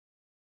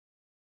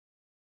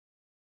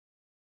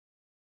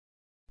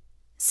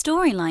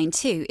Storyline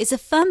 2 is a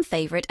firm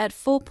favorite at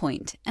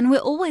 4-point, and we're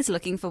always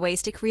looking for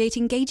ways to create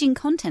engaging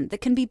content that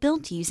can be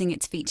built using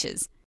its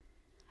features.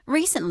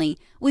 Recently,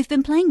 we've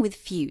been playing with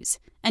Fuse,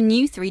 a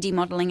new 3D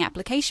modeling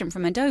application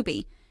from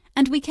Adobe,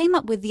 and we came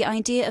up with the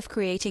idea of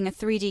creating a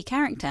 3D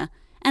character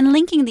and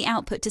linking the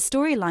output to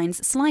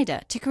Storyline's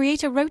slider to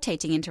create a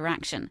rotating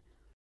interaction.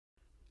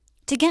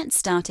 To get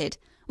started,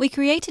 we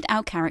created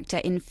our character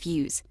in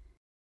Fuse.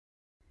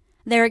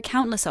 There are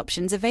countless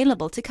options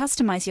available to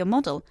customize your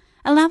model,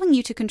 allowing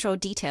you to control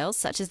details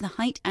such as the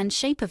height and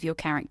shape of your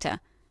character.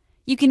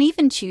 You can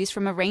even choose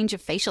from a range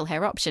of facial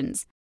hair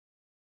options.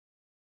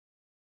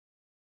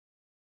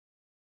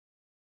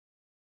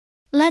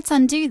 Let's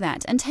undo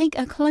that and take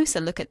a closer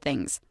look at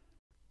things.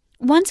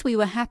 Once we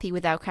were happy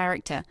with our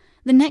character,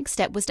 the next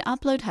step was to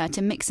upload her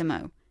to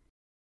Mixamo.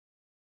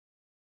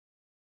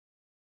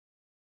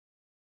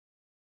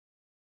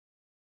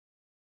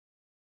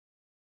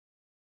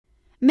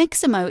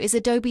 Mixamo is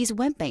Adobe's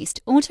web-based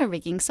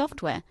auto-rigging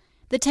software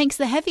that takes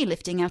the heavy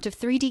lifting out of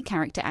 3D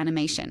character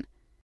animation.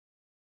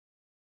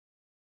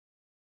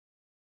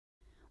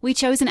 We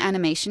chose an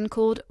animation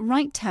called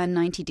Right Turn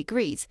 90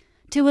 Degrees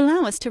to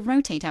allow us to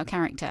rotate our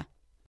character.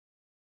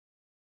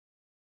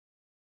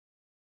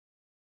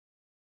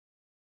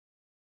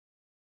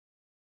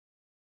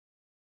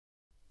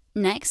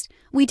 Next,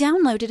 we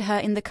downloaded her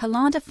in the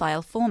Collada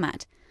file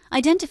format,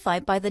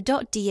 identified by the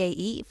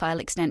 .dae file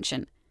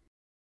extension.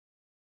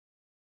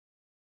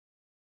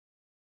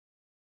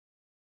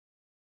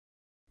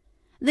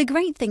 The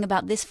great thing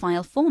about this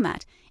file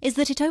format is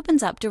that it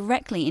opens up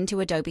directly into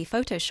Adobe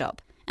Photoshop,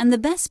 and the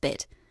best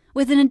bit,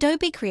 with an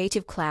Adobe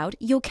Creative Cloud,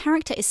 your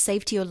character is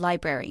saved to your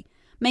library,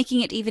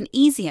 making it even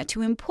easier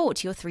to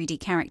import your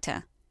 3D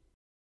character.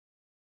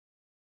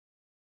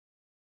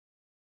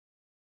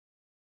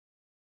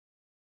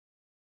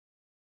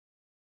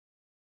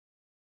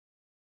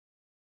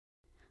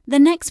 The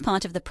next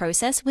part of the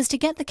process was to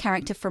get the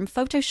character from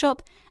Photoshop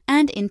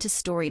and into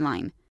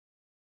Storyline.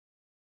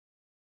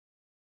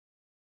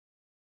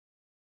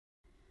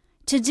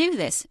 To do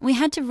this, we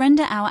had to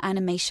render our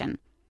animation.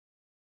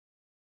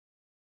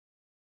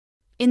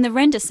 In the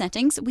render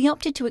settings, we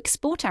opted to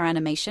export our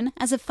animation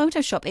as a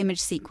Photoshop image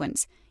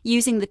sequence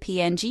using the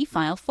PNG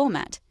file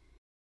format.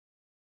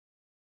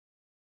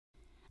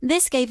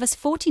 This gave us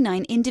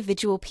 49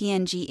 individual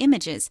PNG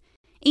images,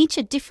 each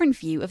a different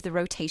view of the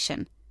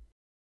rotation.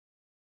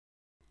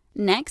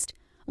 Next,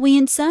 we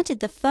inserted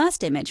the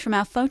first image from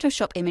our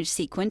Photoshop image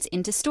sequence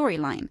into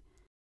Storyline.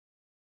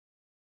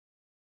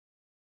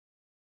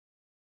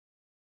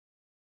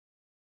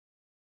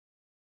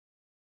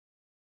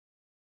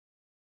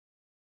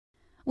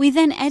 We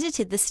then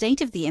edited the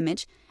state of the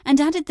image and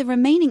added the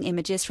remaining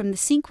images from the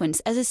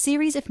sequence as a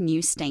series of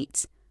new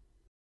states.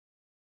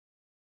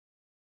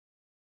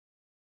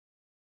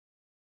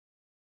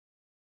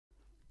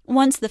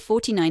 Once the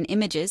 49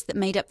 images that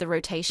made up the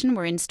rotation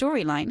were in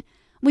Storyline,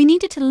 we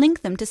needed to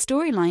link them to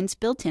Storyline's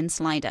built-in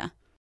slider.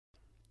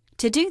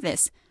 To do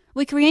this,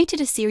 we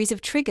created a series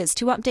of triggers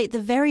to update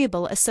the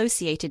variable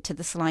associated to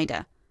the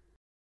slider.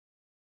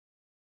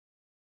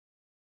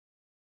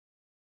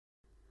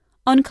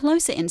 On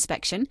closer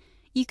inspection,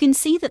 you can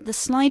see that the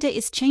slider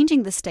is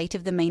changing the state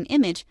of the main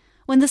image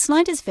when the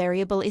slider's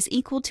variable is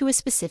equal to a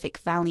specific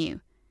value.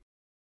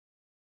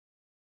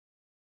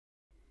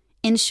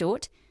 In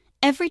short,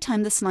 every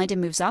time the slider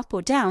moves up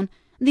or down,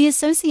 the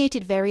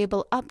associated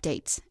variable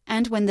updates,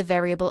 and when the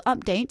variable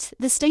updates,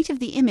 the state of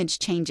the image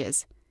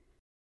changes.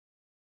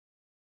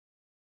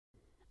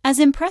 As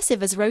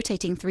impressive as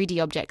rotating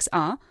 3D objects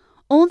are,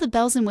 all the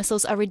bells and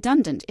whistles are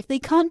redundant if they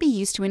can't be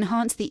used to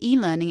enhance the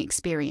e-learning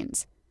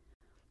experience.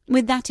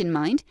 With that in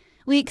mind,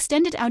 we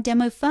extended our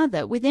demo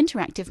further with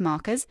interactive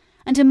markers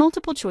and a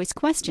multiple-choice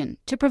question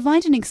to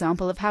provide an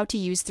example of how to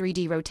use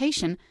 3D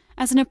rotation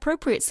as an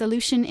appropriate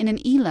solution in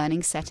an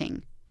e-learning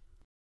setting.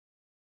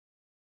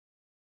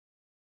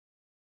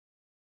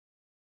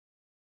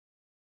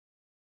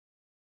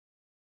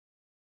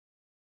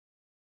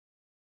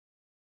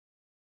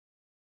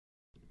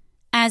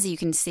 As you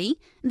can see,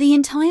 the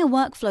entire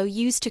workflow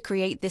used to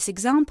create this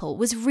example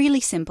was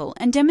really simple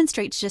and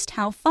demonstrates just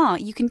how far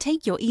you can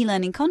take your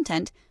e-learning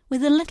content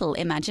with a little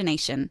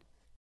imagination.